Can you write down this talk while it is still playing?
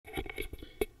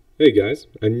Hey guys,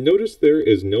 I noticed there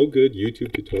is no good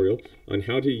YouTube tutorial on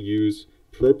how to use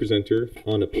ProPresenter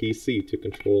on a PC to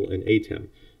control an ATEM,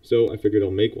 so I figured I'll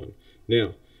make one.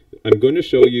 Now, I'm going to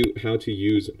show you how to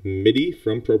use MIDI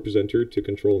from ProPresenter to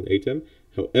control an ATEM.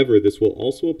 However, this will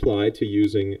also apply to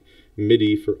using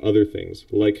MIDI for other things,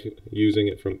 like using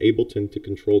it from Ableton to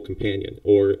control Companion,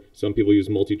 or some people use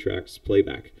multi-tracks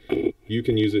playback. You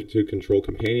can use it to control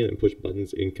Companion and push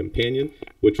buttons in Companion,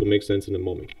 which will make sense in a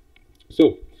moment.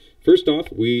 So, first off,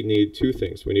 we need two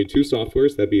things. We need two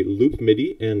softwares, that'd be Loop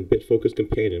MIDI and BitFocus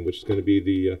Companion, which is going to be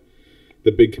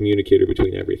the big communicator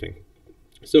between everything.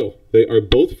 So, they are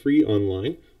both free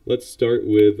online. Let's start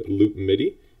with Loop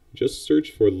MIDI. Just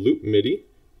search for Loop MIDI.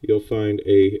 You'll find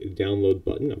a download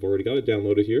button. I've already got it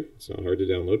downloaded here. It's not hard to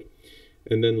download.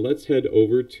 And then let's head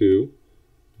over to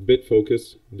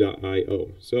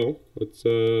bitfocus.io. So, let's,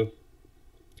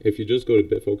 if you just go to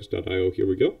bitfocus.io, here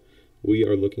we go. We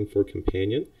are looking for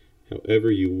Companion.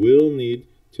 However, you will need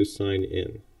to sign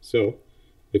in. So,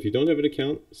 if you don't have an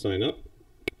account, sign up.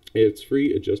 It's free.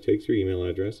 It just takes your email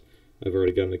address. I've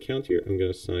already got an account here. I'm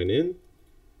going to sign in.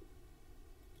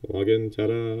 Login,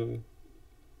 ta-da.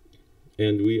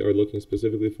 And we are looking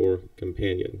specifically for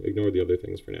Companion. Ignore the other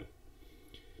things for now.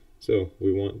 So,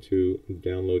 we want to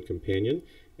download Companion.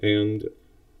 And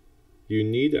you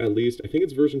need at least, I think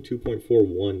it's version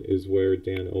 2.41 is where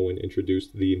Dan Owen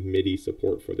introduced the MIDI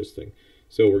support for this thing.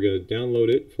 So we're going to download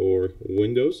it for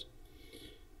Windows.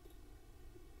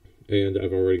 And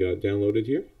I've already got it downloaded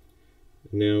here.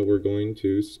 Now we're going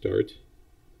to start.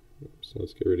 So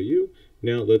let's get rid of you.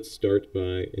 Now let's start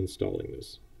by installing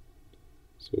this.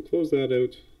 So we'll close that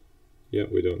out. Yeah,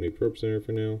 we don't need ProPresenter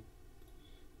for now.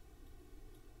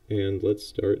 And let's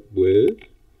start with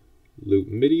Loop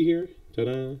MIDI here.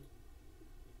 Ta-da!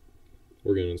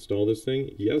 We're going to install this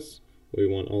thing. Yes, we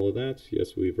want all of that.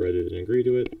 Yes, we've read it and agreed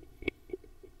to it.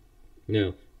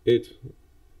 Now, it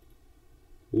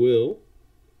will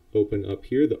open up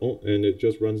here, and it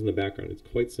just runs in the background. It's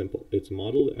quite simple. It's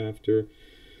modeled after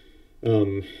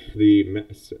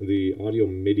the audio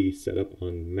MIDI setup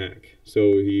on Mac.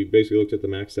 So he basically looked at the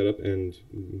Mac setup and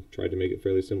tried to make it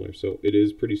fairly similar. So it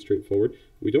is pretty straightforward.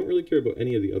 We don't really care about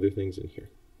any of the other things in here.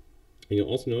 And you'll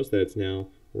also notice that it's now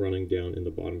running down in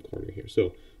the bottom corner here.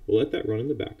 So we'll let that run in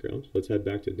the background. Let's head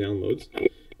back to downloads,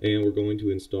 and we're going to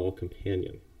install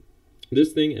Companion.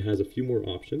 This thing has a few more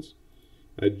options.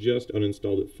 I just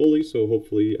uninstalled it fully, so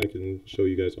hopefully I can show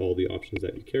you guys all the options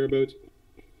that you care about.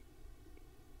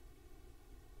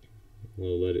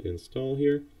 We'll let it install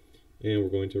here, and we're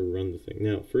going to run the thing.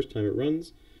 Now, first time it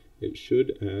runs, it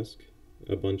should ask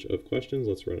a bunch of questions.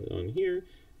 Let's run it on here,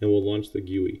 and we'll launch the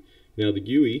GUI. Now the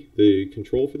GUI, the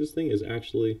control for this thing is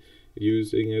actually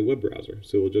using a web browser.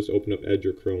 So we'll just open up Edge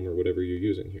or Chrome or whatever you're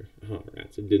using here. Ah,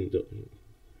 rats, it didn't do it.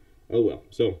 Oh well.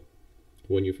 So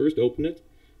when you first open it,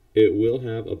 it will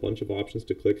have a bunch of options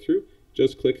to click through.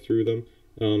 Just click through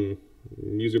them.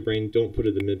 Use your brain, don't put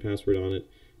a admin password on it,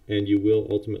 and you will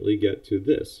ultimately get to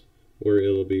this, where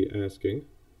it'll be asking,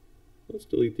 let's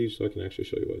delete these so I can actually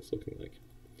show you what it's looking like.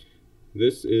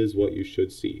 This is what you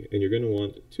should see, and you're going to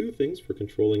want two things for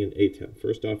controlling an ATEM.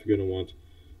 First off, you're going to want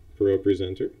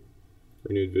ProPresenter,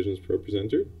 Renewed Visions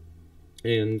ProPresenter,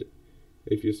 and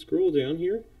if you scroll down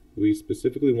here, we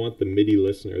specifically want the MIDI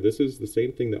listener. This is the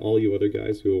same thing that all you other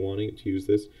guys who are wanting to use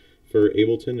this for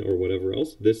Ableton or whatever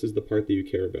else, this is the part that you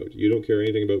care about. You don't care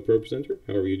anything about ProPresenter,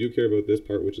 however, you do care about this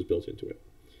part which is built into it.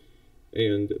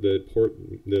 And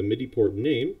the MIDI port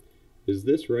name is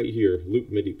this right here, Loop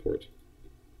MIDI port.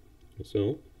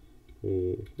 So,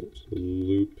 oops,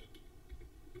 loop.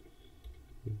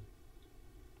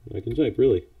 I can type,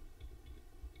 really.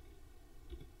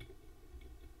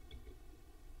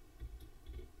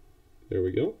 There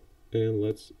we go. And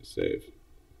let's save.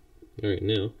 Alright,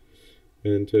 now,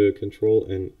 and to control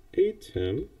an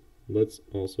ATEM, let's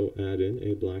also add in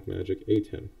a Blackmagic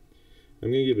ATEM.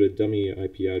 I'm going to give it a dummy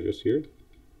IP address here.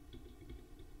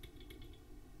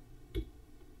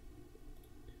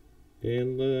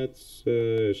 And let's,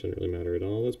 it shouldn't really matter at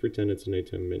all. Let's pretend it's an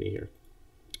ATEM Mini here.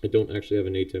 I don't actually have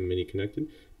an ATEM Mini connected,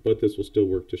 but this will still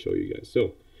work to show you guys.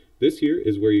 So this here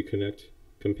is where you connect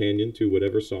Companion to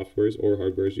whatever softwares or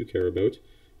hardwares you care about.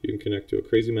 You can connect to a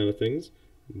crazy amount of things,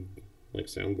 like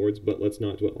soundboards, but let's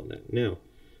not dwell on that. Now,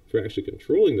 for actually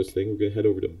controlling this thing, we're going to head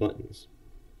over to buttons.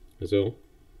 So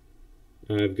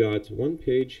I've got one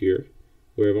page here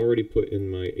where I've already put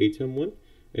in my ATEM one,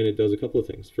 and it does a couple of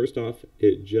things. First off,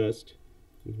 it just,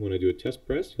 when I do a test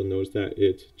press, you'll notice that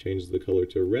it changes the color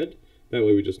to red. That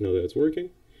way we just know that it's working.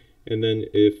 And then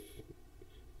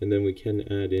we can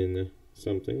add in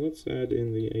something. Let's add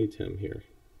in the ATEM here.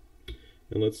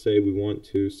 and let's say we want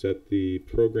to set the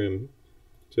program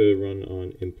to run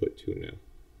on input 2 now,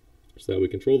 so that we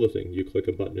control the thing. You click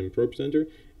a button in ProPresenter,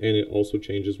 and it also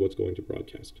changes what's going to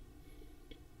broadcast.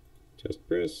 Test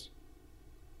press,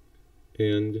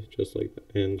 and just like that.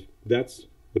 And that's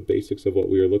the basics of what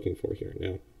we are looking for here.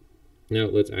 Now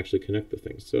let's actually connect the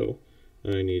thing. So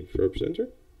I need ProPresenter.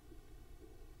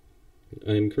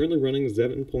 I'm currently running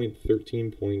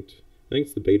 7.13. I think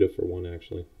it's the beta for one,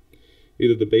 actually.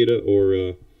 Either the beta or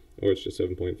it's just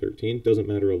 7.13. Doesn't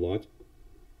matter a lot.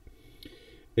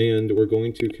 And we're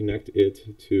going to connect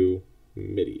it to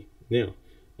MIDI. Now,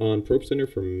 on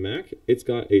ProPresenter for Mac, it's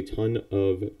got a ton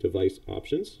of device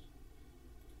options.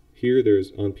 Here,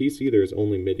 on PC, there's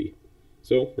only MIDI.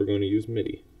 So we're going to use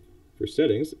MIDI. For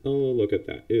settings, oh, look at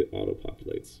that. It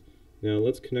auto-populates. Now,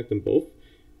 let's connect them both.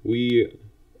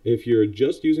 If you're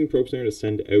just using ProPresenter to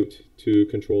send out to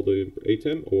control the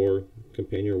ATEM or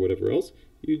Companion or whatever else,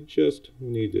 you just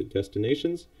need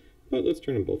destinations. But let's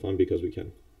turn them both on because we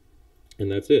can.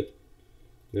 And that's it.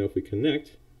 Now if we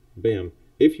connect, bam.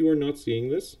 If you are not seeing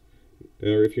this,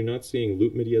 or if you're not seeing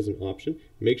Loop MIDI as an option,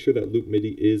 make sure that Loop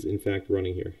MIDI is in fact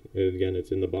running here. And again,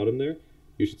 it's in the bottom there.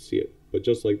 You should see it. But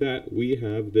just like that, we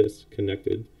have this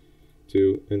connected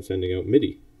to and sending out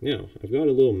MIDI. Now, I've got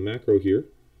a little macro here.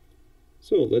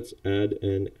 So let's add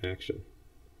an action.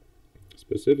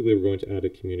 Specifically, we're going to add a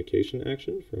communication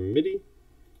action from MIDI,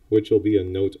 which will be a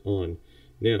note on.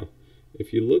 Now,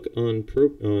 if you look on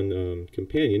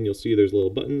Companion, you'll see there's little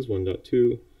buttons,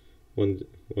 1.2, 1.2,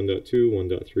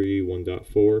 1.3,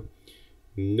 1.4.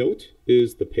 Note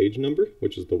is the page number,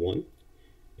 which is the 1,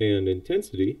 and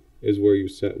intensity is where you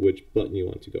set which button you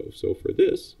want to go. So for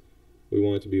this, we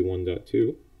want it to be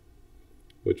 1.2,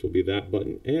 which will be that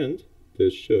button, and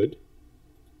this should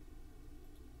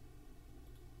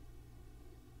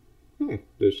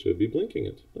be blinking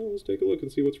it. Oh, let's take a look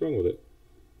and see what's wrong with it.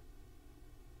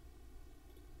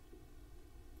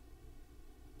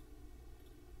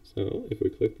 So if we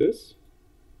click this,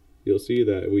 you'll see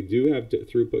that we do have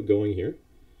throughput going here.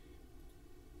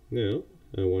 Now,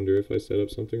 I wonder if I set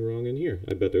up something wrong in here.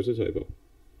 I bet there's a typo.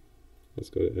 Let's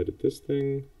go to edit this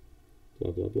thing.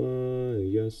 Blah, blah, blah.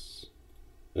 Yes.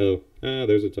 Oh,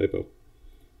 there's a typo.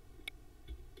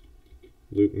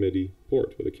 Loop MIDI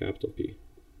port with a capital P.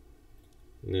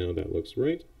 Now that looks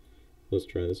right. Let's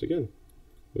try this again.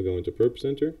 We'll go into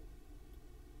ProPresenter.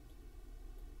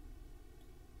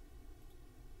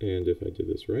 And if I did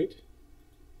this right,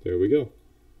 there we go.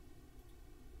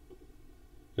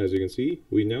 As you can see,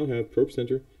 we now have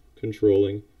ProPresenter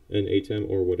controlling an ATEM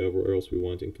or whatever else we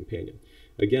want in Companion.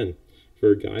 Again,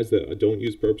 for guys that don't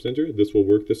use ProPresenter, this will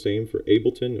work the same for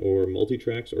Ableton or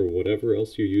multitracks or whatever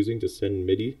else you're using to send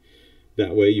MIDI.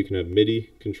 That way you can have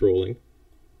MIDI controlling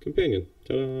Companion.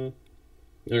 Ta-da!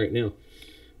 Alright, now,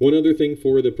 one other thing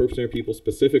for the ProPresenter people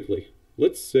specifically.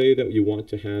 Let's say that you want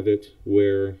to have it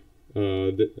where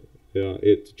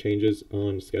it changes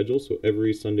on schedule, so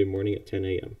every Sunday morning at 10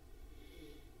 a.m.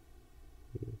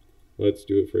 Let's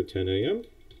do it for 10 a.m.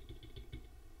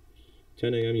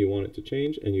 10 a.m. you want it to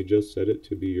change, and you just set it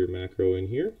to be your macro in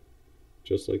here,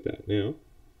 just like that. Now,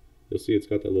 you'll see it's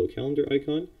got that little calendar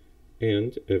icon,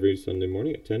 and every Sunday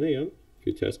morning at 10 a.m., if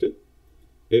you test it,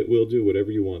 it will do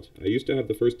whatever you want. I used to have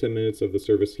the first 10 minutes of the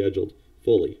service scheduled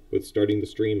fully, with starting the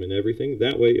stream and everything.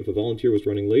 That way, if a volunteer was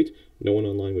running late, no one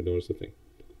online would notice a thing.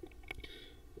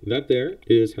 That there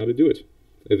is how to do it.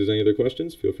 If there's any other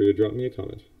questions, feel free to drop me a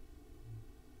comment.